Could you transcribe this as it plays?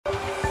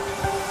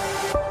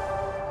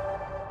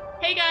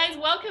Hey guys,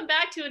 welcome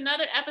back to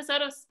another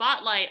episode of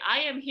Spotlight. I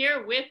am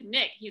here with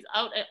Nick. He's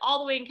out all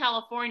the way in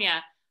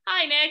California.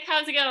 Hi Nick,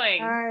 how's it going?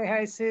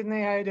 Hi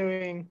Sydney. How you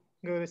doing?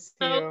 Good to see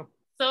So, you.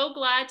 so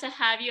glad to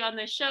have you on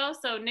the show.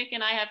 So Nick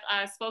and I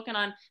have spoken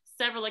on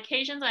several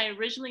occasions. I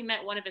originally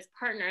met one of his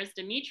partners,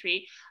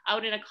 Dimitri,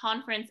 out in a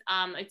conference.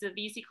 It's a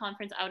VC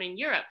conference out in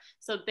Europe.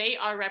 So they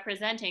are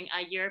representing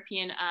a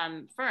European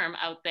firm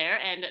out there,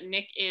 and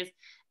Nick is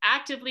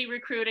actively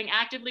recruiting,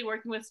 actively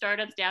working with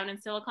startups down in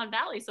Silicon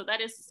Valley. So that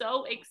is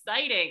so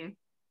exciting.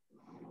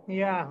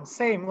 Yeah,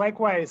 same.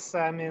 Likewise.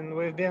 I mean,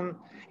 we've been,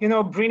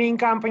 bringing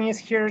companies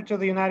here to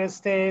the United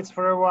States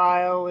for a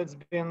while. It's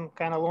been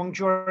kind of a long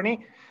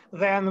journey.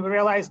 Then we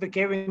realized,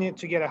 okay, we need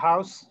to get a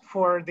house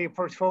for the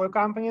portfolio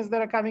companies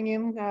that are coming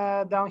in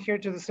down here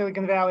to the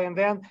Silicon Valley. And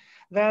then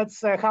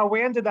that's how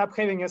we ended up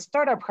having a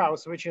startup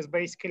house, which is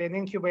basically an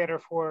incubator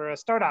for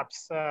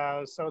startups.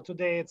 So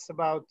today it's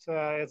about,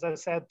 as I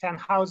said, 10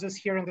 houses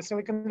here in the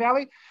Silicon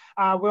Valley.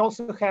 We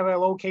also have a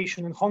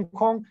location in Hong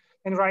Kong,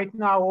 and right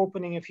now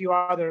opening a few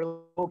other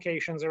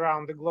locations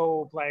around the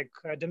globe, like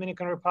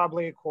Dominican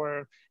Republic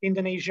or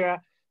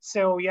Indonesia.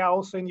 So yeah,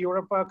 also in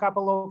Europe, a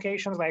couple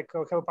locations, like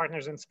have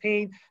partners in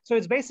Spain. So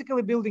it's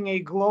basically building a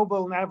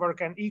global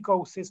network and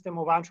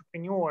ecosystem of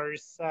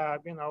entrepreneurs,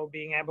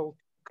 being able to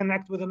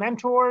connect with the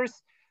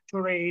mentors, to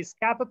raise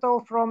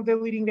capital from the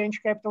leading venture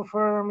capital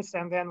firms.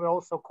 And then we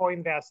also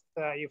co-invest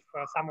if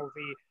some of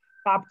the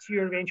top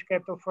tier venture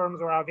capital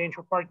firms or our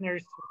venture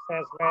partners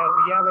says, well,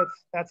 yeah,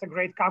 that's a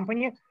great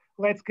company.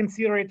 Let's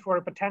consider it for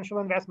a potential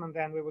investment,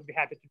 then we would be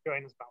happy to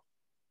join as well.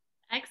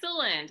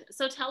 Excellent.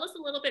 So tell us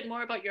a little bit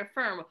more about your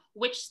firm.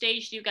 Which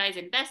stage do you guys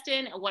invest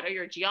in? What are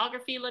your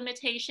geography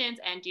limitations?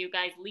 And do you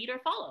guys lead or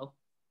follow?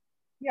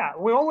 Yeah,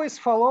 we always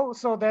follow.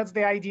 So that's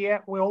the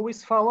idea. We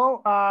always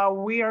follow.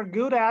 We are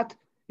good at,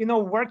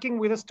 working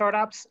with the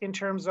startups in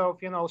terms of,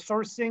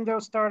 sourcing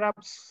those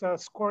startups,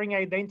 scoring,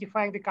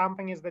 identifying the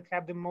companies that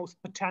have the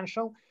most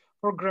potential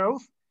for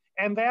growth.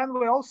 And then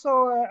we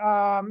also,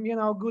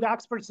 good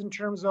experts in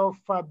terms of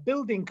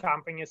building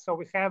companies. So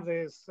we have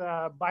this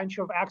bunch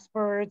of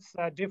experts,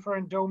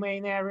 different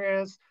domain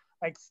areas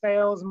like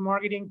sales,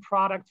 marketing,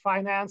 product,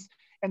 finance,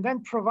 and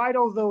then provide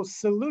all those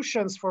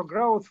solutions for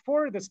growth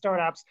for the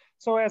startups.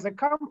 So as a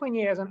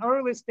company, as an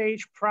early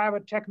stage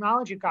private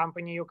technology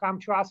company, you come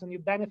to us and you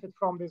benefit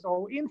from this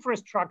whole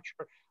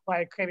infrastructure,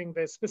 like having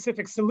the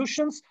specific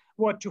solutions,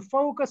 what to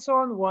focus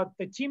on, what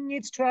the team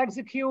needs to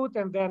execute,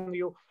 and then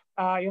you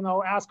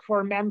ask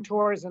for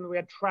mentors, and we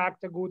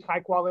attract a good high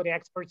quality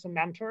experts and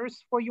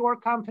mentors for your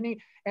company.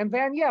 And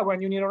then, yeah, when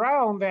you need a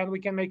round, then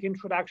we can make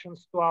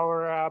introductions to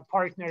our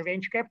partner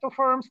venture capital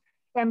firms.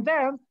 And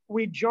then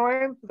we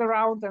join the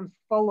round and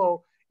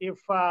follow if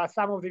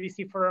some of the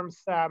VC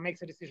firms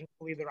makes a decision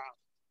to lead the round.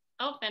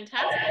 Oh,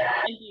 fantastic.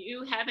 And do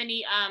you have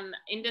any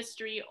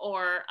industry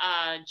or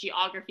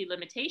geography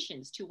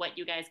limitations to what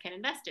you guys can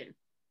invest in?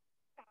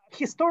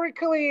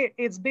 Historically,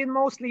 it's been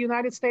mostly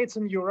United States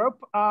and Europe.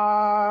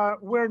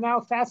 We're now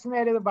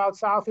fascinated about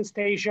Southeast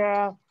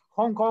Asia,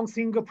 Hong Kong,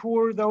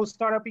 Singapore. Those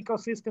startup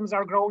ecosystems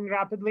are growing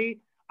rapidly.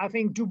 I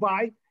think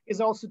Dubai is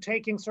also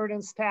taking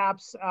certain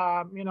steps,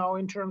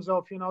 in terms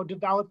of,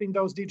 developing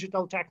those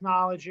digital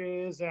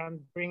technologies and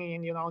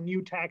bringing in,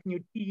 new tech,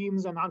 new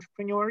teams and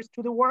entrepreneurs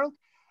to the world.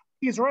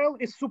 Israel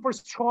is super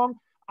strong.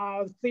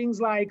 Things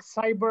like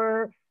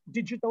cyber,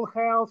 digital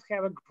health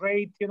have a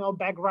great,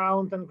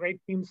 background and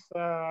great teams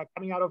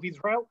coming out of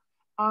Israel.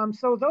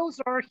 So those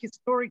are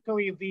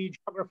historically the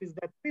geographies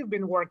that we've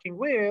been working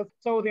with.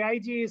 So the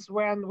idea is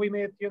when we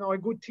meet, a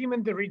good team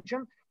in the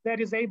region that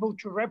is able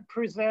to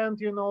represent,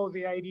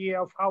 the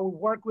idea of how we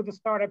work with the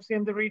startups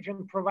in the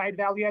region, provide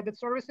value-added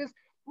services,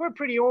 we're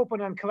pretty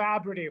open and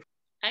collaborative.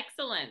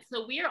 Excellent.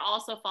 So we are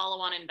also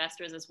follow-on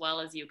investors as well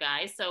as you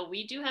guys. So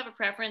we do have a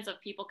preference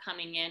of people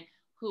coming in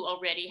who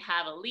already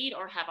have a lead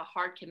or have a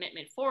hard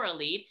commitment for a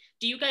lead.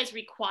 Do you guys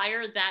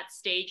require that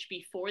stage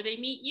before they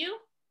meet you?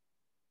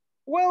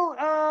 Well,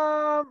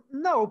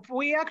 no,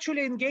 we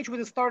actually engage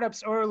with the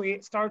startups early,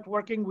 start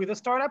working with the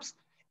startups,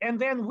 and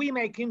then we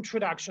make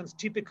introductions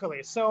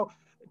typically. So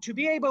to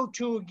be able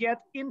to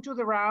get into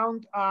the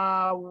round,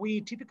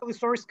 we typically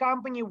source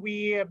company,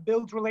 we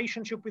build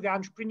relationship with the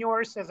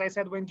entrepreneurs. As I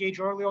said, we engage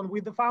early on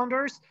with the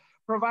founders,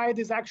 provide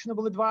this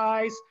actionable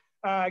advice,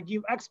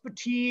 give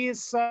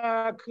expertise,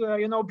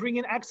 bring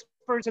in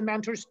experts and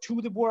mentors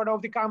to the board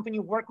of the company,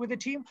 work with the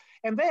team.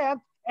 And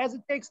then as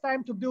it takes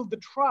time to build the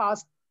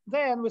trust,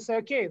 then we say,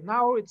 okay,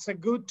 now it's a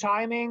good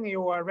timing.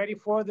 You are ready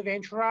for the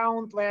venture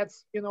round.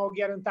 Let's,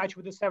 get in touch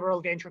with the several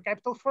venture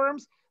capital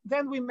firms.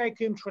 Then we make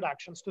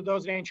introductions to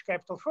those venture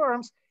capital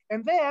firms.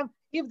 And then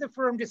if the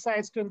firm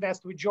decides to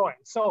invest, we join.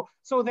 So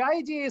the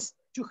idea is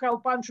to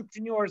help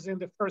entrepreneurs in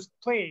the first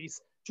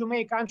place, to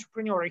make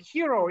entrepreneur a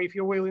hero, if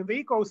you will, in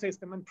the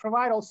ecosystem, and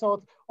provide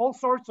also all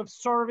sorts of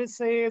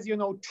services,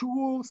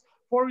 tools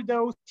for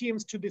those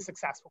teams to be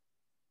successful.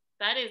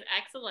 That is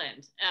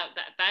excellent.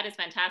 That is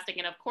fantastic.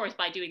 And of course,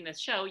 by doing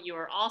this show, you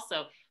are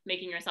also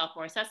making yourself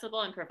more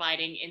accessible and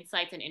providing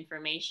insights and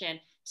information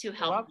to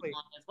help them Lovely.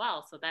 along as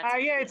well. So that's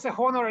Yeah, it's a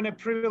honor and a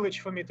privilege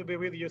for me to be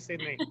with you,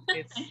 Sydney.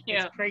 It's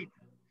yeah. great.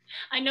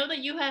 I know that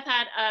you have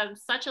had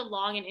such a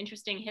long and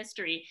interesting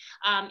history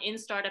in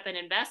startup and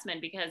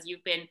investment because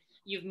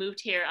you've moved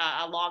here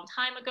a long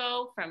time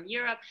ago from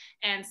Europe,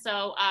 and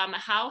so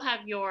how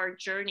have your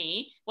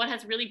journey? What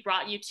has really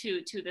brought you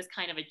to this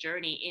kind of a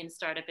journey in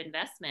startup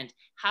investment?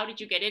 How did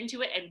you get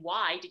into it, and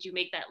why did you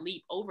make that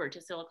leap over to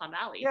Silicon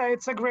Valley? Yeah,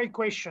 it's a great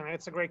question.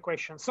 It's a great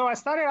question. So I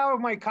started out of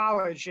my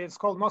college. It's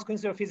called Moscow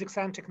Institute of Physics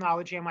and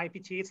Technology,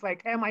 MIPT. It's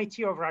like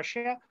MIT of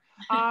Russia.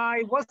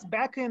 I was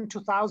back in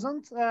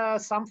 2000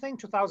 something,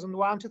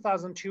 2001,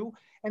 2002.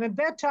 And at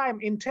that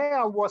time,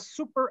 Intel was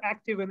super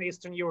active in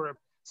Eastern Europe.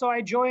 So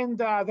I joined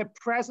the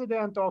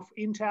president of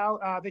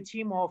Intel, the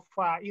team of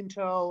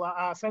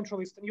Intel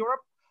Central Eastern Europe.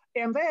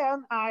 And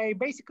then I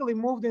basically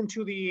moved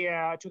into the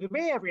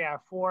Bay Area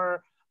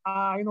for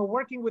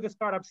working with the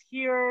startups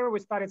here. We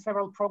started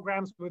several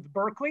programs with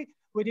Berkeley.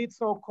 We did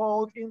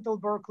so-called Intel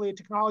Berkeley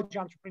Technology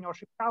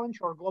Entrepreneurship Challenge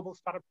or Global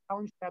Startup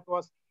Challenge that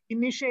was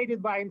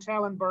initiated by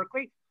Intel and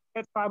Berkeley.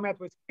 That's how I met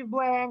with Steve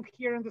Blank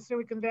here in the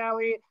Silicon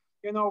Valley.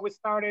 We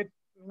started,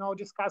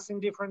 discussing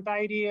different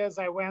ideas.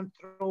 I went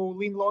through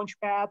Lean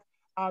Launchpad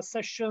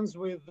sessions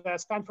with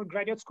Stanford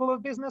Graduate School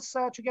of Business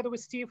together with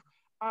Steve.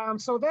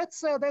 So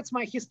that's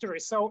my history.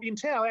 So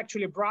Intel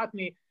actually brought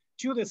me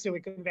to the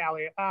Silicon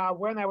Valley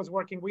when I was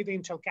working with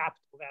Intel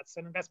Capital. That's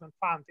an investment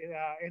fund,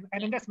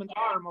 an investment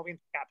arm of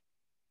Intel Capital.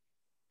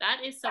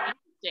 That is so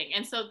interesting.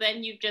 And so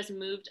then you've just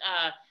moved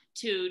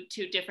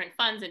to different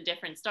funds and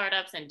different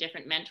startups and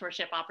different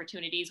mentorship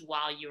opportunities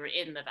while you were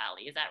in the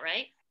Valley. Is that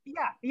right?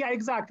 Yeah,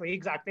 exactly.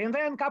 And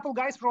then a couple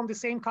guys from the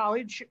same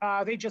college,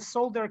 they just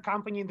sold their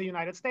company in the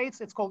United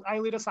States. It's called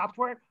iLita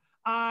Software.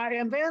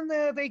 And then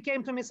they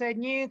came to me and said,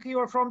 Nick,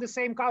 you're from the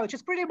same college.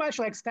 It's pretty much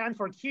like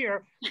Stanford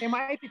here.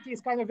 MIPT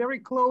is kind of very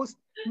close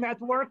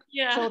network.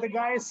 Yeah. So the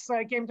guys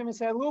came to me and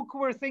said, look,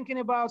 we're thinking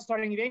about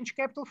starting a venture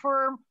capital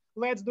firm.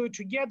 Let's do it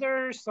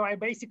together. So I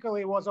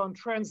basically was on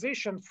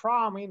transition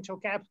from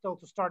Intel Capital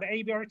to start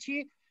abrt.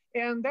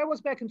 And that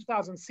was back in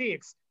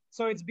 2006.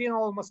 So it's been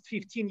almost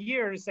 15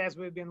 years as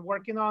we've been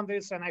working on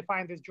this. And I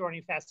find this journey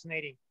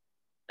fascinating.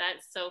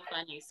 That's so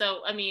funny.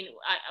 So, I mean,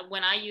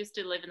 when I used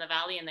to live in the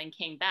Valley and then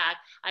came back,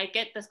 I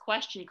get this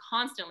question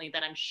constantly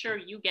that I'm sure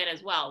you get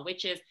as well,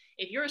 which is,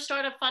 if you're a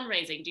startup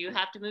fundraising, do you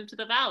have to move to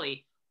the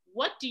Valley?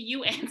 What do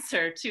you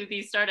answer to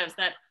these startups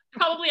that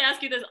probably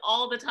ask you this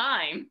all the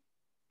time?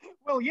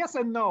 Well, yes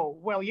and no.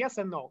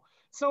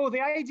 So the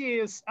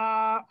idea is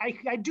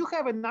I do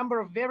have a number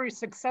of very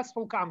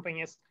successful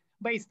companies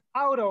based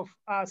out of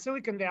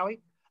Silicon Valley.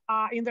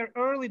 In their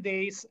early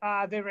days,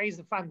 they raised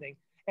the funding.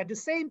 At the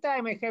same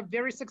time, I have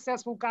very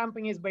successful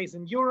companies based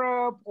in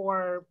Europe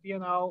or,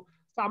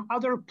 some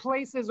other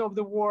places of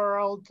the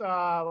world,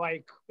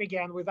 like,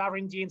 again, with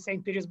R&D in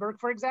St. Petersburg,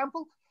 for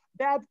example,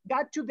 that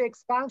got to the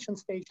expansion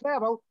stage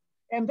level.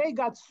 And they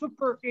got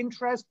super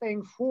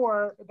interesting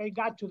they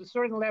got to the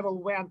certain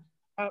level when,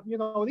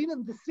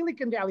 even the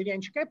Silicon Valley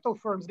venture capital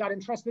firms got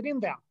interested in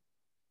them.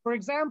 For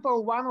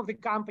example, one of the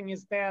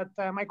companies that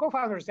my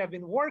co-founders have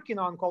been working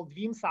on called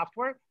Veeam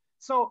Software.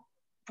 So,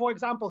 for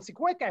example,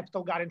 Sequoia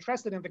Capital got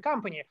interested in the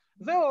company,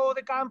 though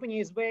the company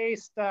is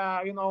based,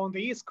 on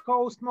the East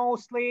Coast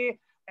mostly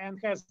and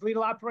has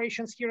little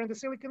operations here in the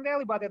Silicon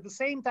Valley. But at the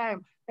same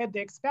time, at the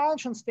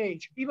expansion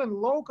stage, even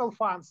local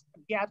funds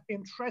get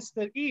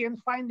interested in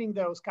finding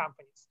those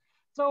companies.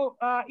 So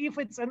if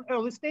it's an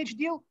early stage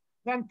deal,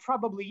 then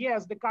probably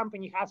yes, the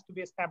company has to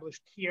be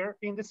established here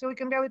in the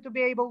Silicon Valley to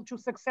be able to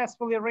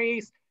successfully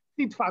raise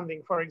seed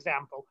funding, for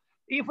example.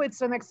 If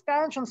it's an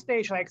expansion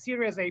stage like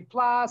Series A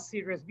plus,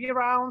 Series B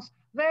rounds,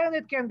 then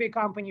it can be a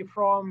company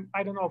from,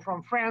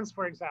 from France,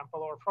 for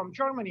example, or from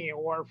Germany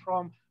or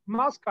from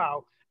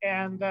Moscow.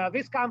 And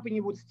this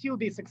company would still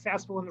be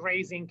successful in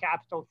raising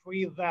capital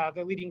with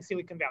the leading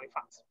Silicon Valley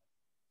funds.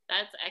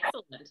 That's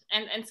excellent.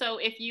 And so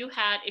if you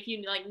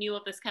like knew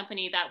of this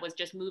company that was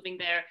just moving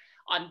there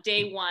on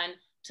day one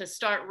to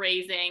start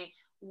raising,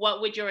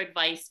 what would your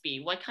advice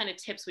be? What kind of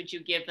tips would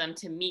you give them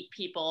to meet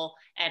people,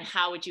 and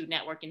how would you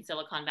network in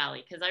Silicon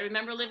Valley? Because I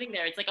remember living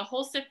there. It's like a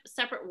whole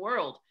separate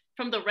world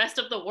from the rest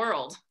of the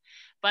world.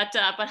 But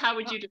how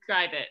would you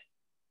describe it?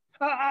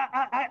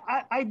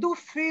 I do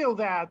feel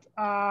that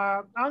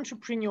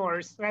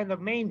entrepreneurs, and the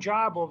main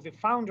job of the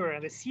founder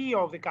and the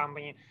CEO of the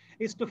company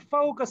is to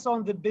focus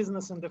on the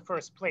business in the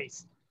first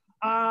place.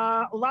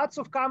 Lots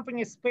of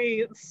companies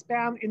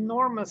spend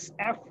enormous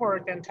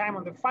effort and time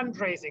on the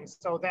fundraising.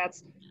 So that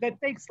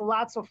takes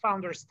lots of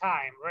founders'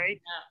 time, right?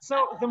 Yeah.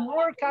 So the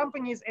more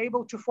companies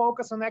able to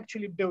focus on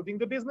actually building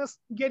the business,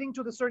 getting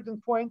to the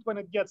certain point when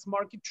it gets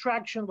market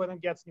traction, when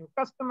it gets new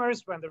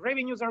customers, when the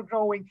revenues are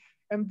growing,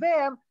 and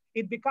then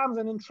it becomes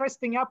an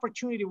interesting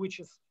opportunity which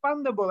is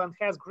fundable and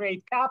has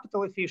great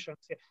capital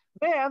efficiency.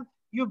 Then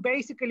you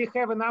basically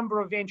have a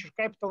number of venture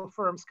capital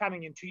firms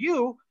coming into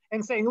you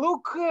and saying,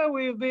 look,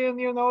 we've been,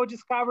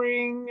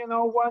 discovering,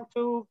 want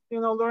to,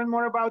 learn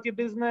more about your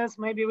business.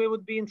 Maybe we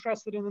would be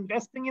interested in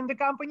investing in the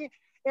company.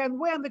 And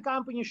when the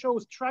company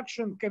shows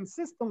traction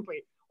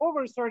consistently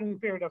over a certain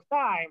period of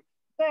time,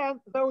 then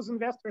those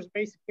investors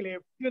basically,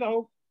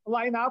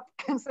 line up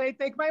and say,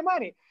 take my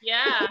money.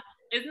 Yeah.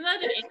 Isn't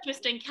that an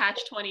interesting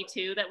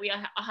catch-22 that we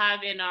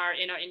have in our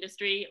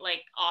industry,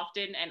 like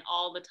often and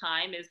all the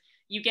time, is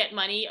you get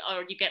money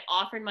or you get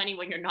offered money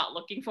when you're not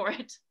looking for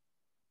it?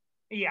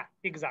 Yeah,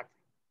 exactly.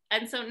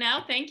 And so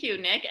now, thank you,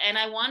 Nick. And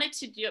I wanted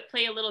to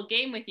play a little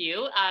game with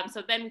you,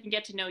 so then we can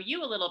get to know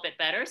you a little bit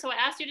better. So I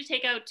asked you to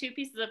take out 2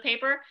 pieces of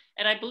paper,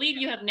 and I believe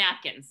you have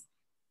napkins.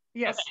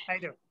 Yes, okay. I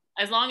do.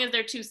 As long as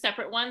they're 2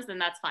 separate ones, then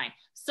that's fine.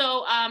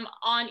 So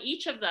on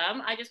each of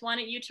them, I just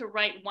wanted you to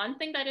write one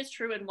thing that is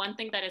true and one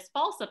thing that is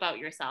false about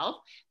yourself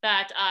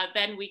that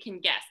then we can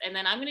guess. And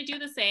then I'm going to do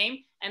the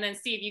same and then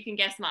see if you can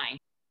guess mine.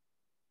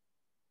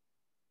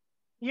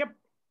 Yep,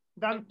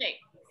 done. Okay,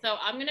 so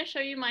I'm going to show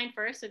you mine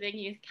first so then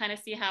you kind of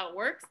see how it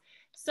works.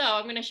 So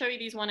I'm going to show you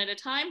these one at a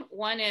time.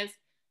 One is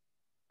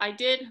I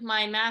did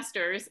my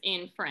master's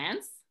in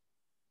France.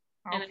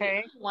 And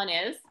Okay. the other one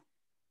is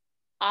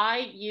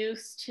I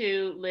used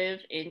to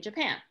live in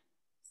Japan.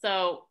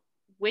 So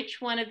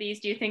which one of these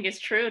do you think is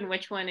true and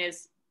which one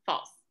is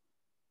false?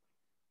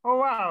 Oh,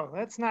 wow,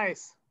 that's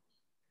nice.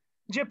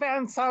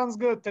 Japan sounds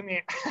good to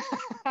me.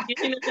 Do you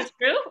think this is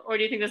true or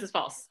do you think this is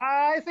false?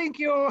 I think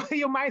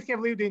you might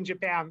have lived in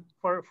Japan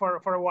for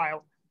a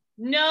while.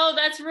 No,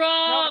 that's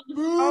wrong.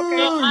 No?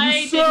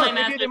 Okay. So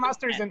I did my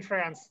master's in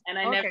France. And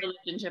I never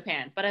lived in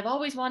Japan, but I've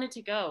always wanted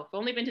to go. I've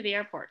only been to the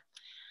airport.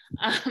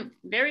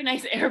 Very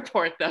nice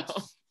airport though.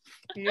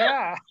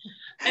 Yeah,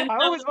 I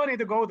always wanted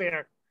to go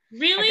there.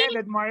 Really? I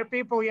admire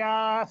people,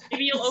 yeah.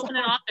 Maybe you'll open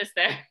an office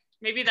there.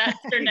 Maybe that's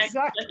your next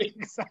Exactly.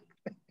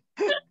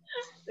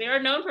 They are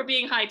known for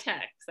being high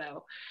tech.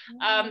 So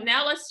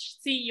now let's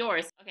see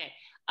yours. Okay.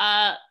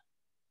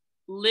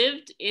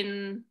 Lived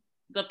in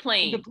the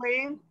plane. The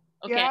plane?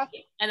 Okay. Yeah.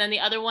 And then the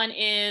other one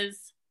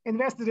is?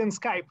 Invested in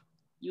Skype.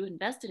 You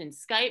invested in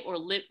Skype or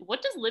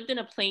what does lived in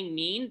a plane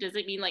mean? Does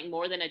it mean like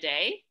more than a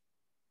day?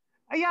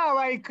 Yeah,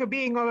 like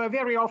being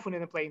very often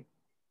in a plane.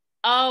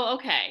 Oh,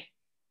 okay.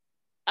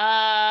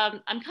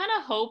 I'm kind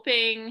of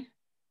hoping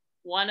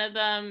one of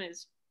them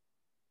is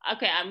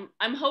okay.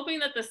 I'm hoping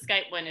that the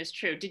Skype one is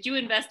true. Did you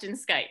invest in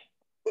Skype?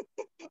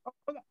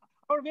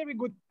 Our very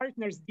good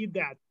partners did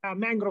that.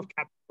 Mangrove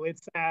Capital.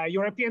 It's a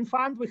European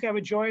fund. We have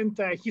a joint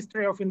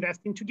history of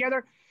investing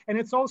together, and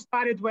it's all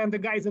started when the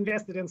guys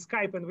invested in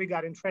Skype, and we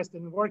got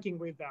interested in working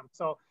with them.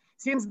 So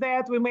since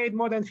that, we made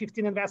more than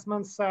 15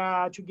 investments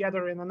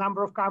together in a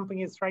number of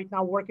companies. Right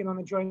now, working on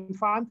a joint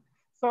fund.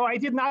 So I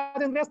did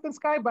not invest in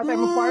Skype, but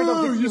I'm a part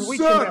of the team which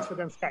invested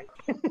in Skype.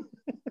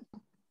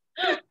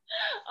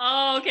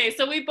 Oh, okay.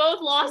 So we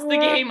both lost the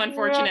game,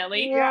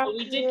 unfortunately. Yeah. But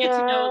we did get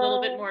to know a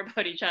little bit more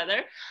about each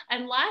other.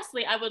 And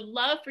lastly, I would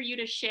love for you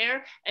to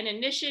share an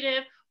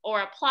initiative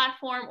or a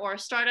platform or a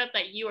startup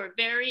that you are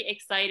very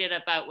excited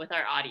about with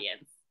our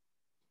audience.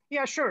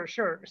 Yeah, sure.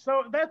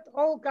 So that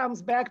all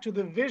comes back to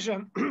the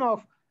vision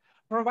of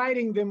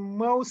providing the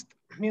most,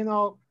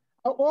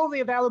 all the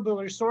available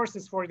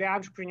resources for the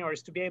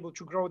entrepreneurs to be able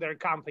to grow their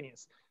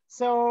companies.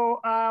 So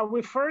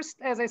we first,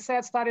 as I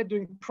said, started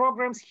doing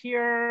programs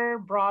here,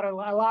 brought a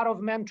lot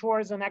of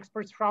mentors and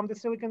experts from the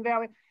Silicon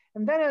Valley.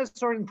 And then at a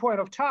certain point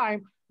of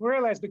time, we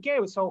realized, okay,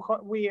 so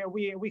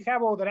we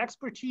have all that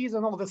expertise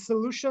and all the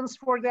solutions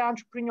for the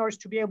entrepreneurs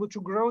to be able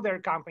to grow their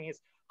companies.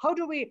 How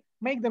do we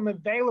make them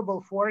available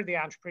for the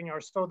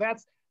entrepreneurs? So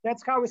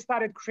that's how we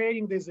started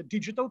creating this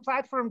digital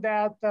platform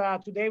that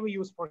today we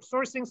use for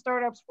sourcing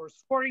startups, for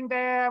scoring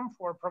them,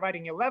 for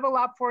providing a level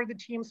up for the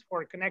teams,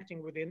 for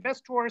connecting with the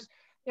investors.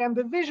 And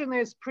the vision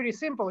is pretty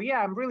simple. Yeah,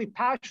 I'm really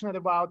passionate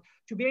about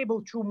to be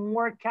able to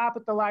more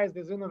capitalize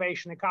these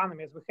innovation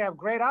economies. We have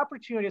great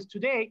opportunities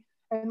today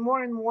and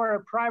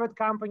more private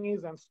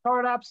companies and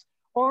startups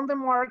on the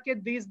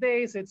market these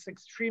days. It's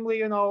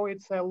extremely,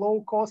 it's a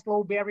low cost,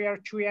 low barrier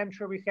to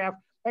entry. We have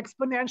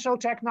exponential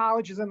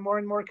technologies and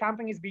more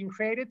companies being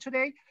created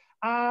today.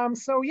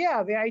 So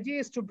yeah, the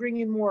idea is to bring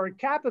in more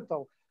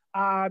capital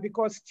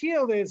because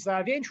still this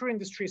venture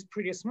industry is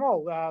pretty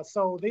small.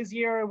 So this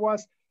year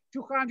was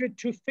 200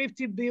 to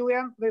 50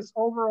 billion, this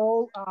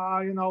overall,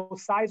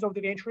 size of the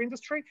venture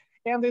industry.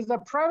 And there's a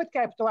private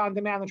capital under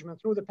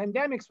management through the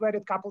pandemics, we had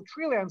a couple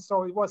trillion.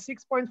 So it was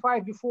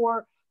 6.5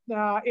 before,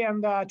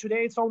 and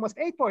today it's almost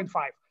 8.5.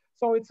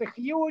 So it's a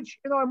huge,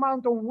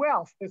 amount of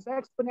wealth. This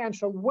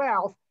exponential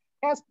wealth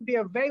has to be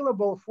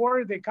available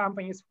for the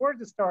companies, for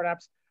the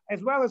startups,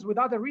 as well as with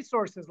other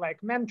resources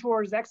like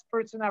mentors,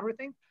 experts, and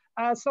everything.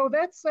 So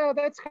that's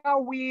how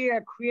we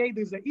create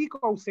this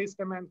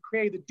ecosystem and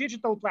create a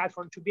digital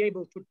platform to be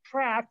able to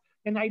track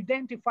and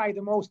identify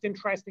the most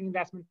interesting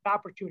investment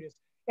opportunities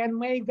and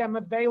make them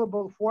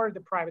available for the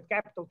private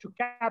capital to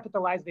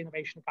capitalize the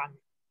innovation economy.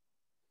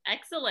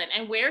 Excellent.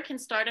 And where can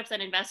startups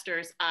and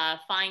investors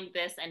find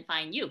this and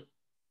find you?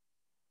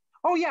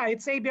 Oh yeah,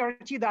 it's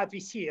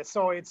abrt.vc.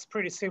 So it's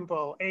pretty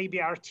simple,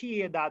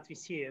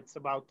 abrt.vc. It's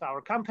about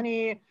our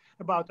company,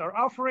 about our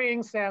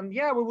offerings. And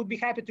yeah, we would be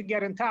happy to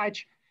get in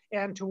touch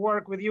and to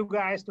work with you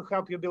guys to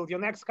help you build your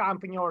next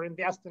company or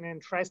invest in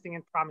interesting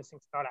and promising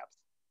startups.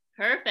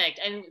 Perfect.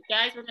 And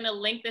guys, we're going to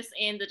link this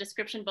in the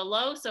description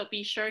below. So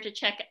be sure to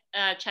check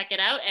it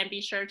out, and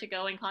be sure to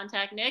go and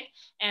contact Nick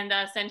and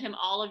send him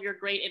all of your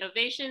great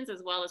innovations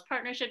as well as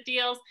partnership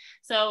deals.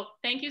 So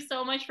thank you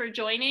so much for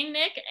joining,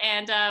 Nick.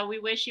 And we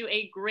wish you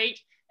a great,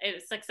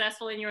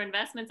 successful in your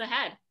investments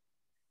ahead.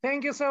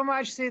 Thank you so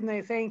much,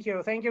 Sydney. Thank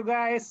you. Thank you,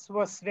 guys. It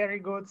was very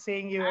good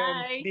seeing you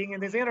Bye. and being in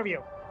this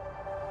interview.